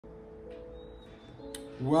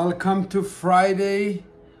Welcome to Friday,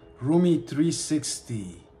 Rumi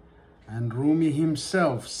 360. And Rumi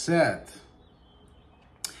himself said,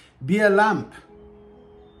 be a lamp,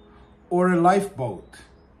 or a lifeboat,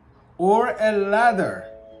 or a ladder.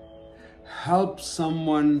 Help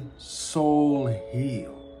someone's soul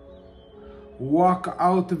heal. Walk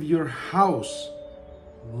out of your house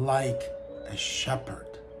like a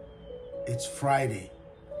shepherd. It's Friday.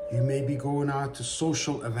 You may be going out to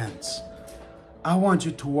social events. I want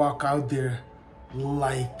you to walk out there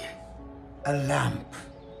like a lamp.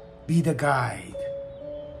 Be the guide.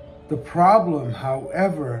 The problem,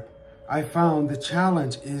 however, I found the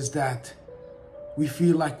challenge is that we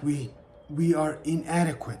feel like we are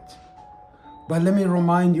inadequate. But let me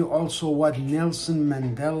remind you also what Nelson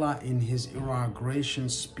Mandela in his inauguration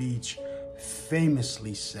speech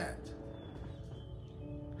famously said.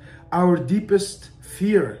 Our deepest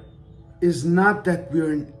fear is not that we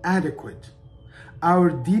are inadequate.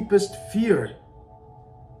 Our deepest fear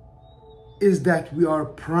is that we are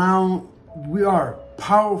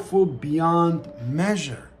powerful beyond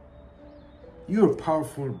measure. You are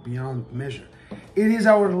powerful beyond measure. It is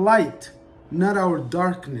our light, not our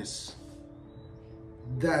darkness,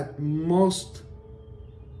 that most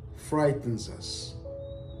frightens us.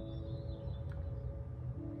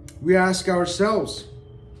 We ask ourselves,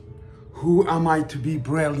 who am I to be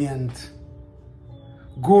brilliant,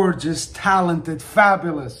 gorgeous, talented,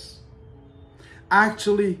 fabulous?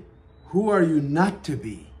 Actually, who are you not to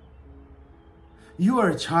be? You are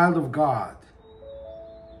a child of God.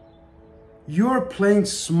 Your playing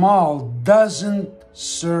small doesn't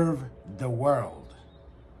serve the world.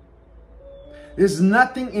 There's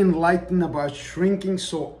nothing enlightened about shrinking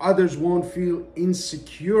so others won't feel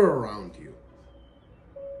insecure around you.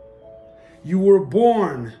 You were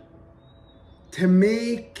born to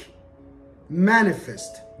make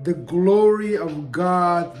manifest the glory of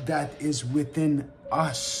God that is within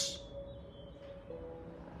us.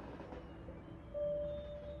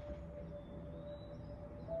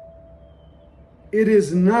 It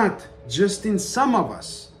is not just in some of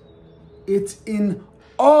us, it's in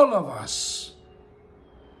all of us.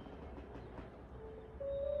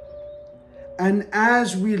 And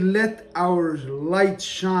as we let our light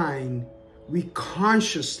shine, we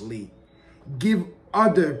consciously give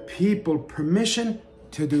other people permission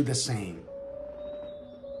to do the same.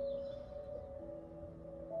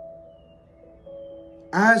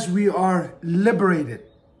 As we are liberated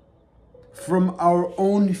from our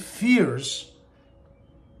own fears,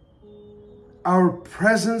 our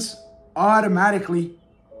presence automatically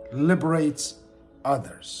liberates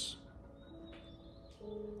others.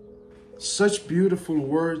 Such beautiful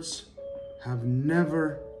words have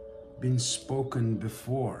never been spoken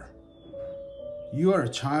before. You are a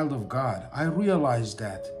child of God. I realized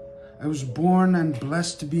that. I was born and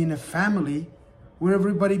blessed to be in a family where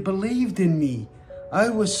everybody believed in me. I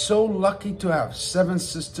was so lucky to have 7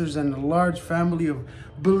 sisters and a large family of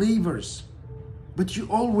believers. But you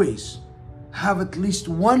always have at least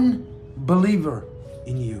one believer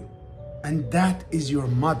in you, and that is your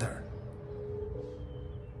mother.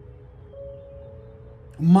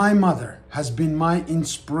 My mother has been my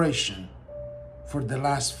inspiration for the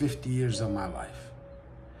last 50 years of my life.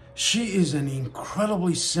 She is an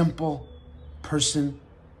incredibly simple person,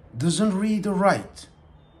 doesn't read or write,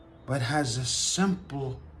 but has a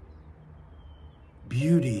simple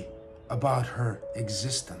beauty about her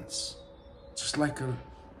existence. Just like a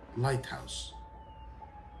lighthouse,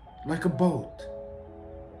 like a boat,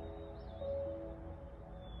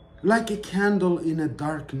 like a candle in a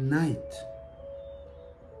dark night.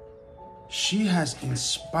 She has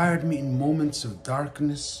inspired me in moments of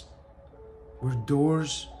darkness where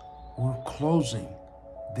doors were closing.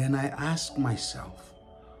 Then I ask myself,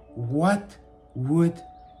 what would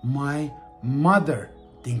my mother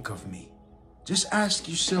think of me? Just ask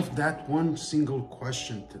yourself that one single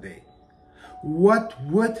question today. What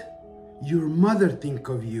would your mother think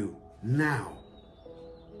of you now?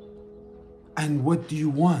 And what do you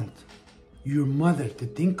want your mother to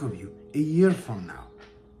think of you a year from now?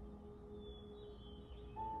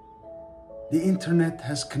 The internet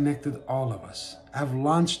has connected all of us. I've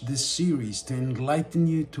launched this series to enlighten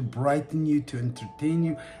you, to brighten you, to entertain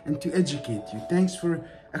you, and to educate you. Thanks for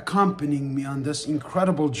accompanying me on this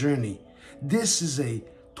incredible journey. This is a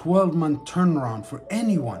 12-month turnaround for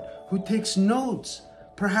anyone who takes notes.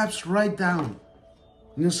 Perhaps write down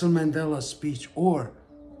Nelson Mandela's speech or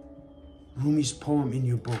Rumi's poem in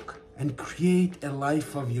your book and create a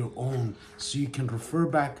life of your own so you can refer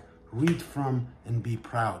back, read from, and be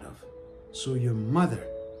proud of. So your mother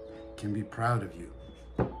can be proud of you.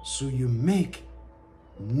 So you make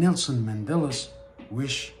Nelson Mandela's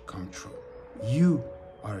wish come true. You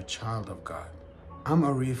are a child of God. I'm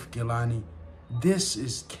Arif Gilany. This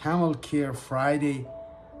is Camel Care Friday,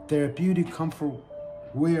 therapeutic comfort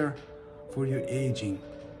wear for your aging,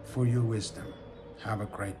 for your wisdom. Have a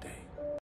great day.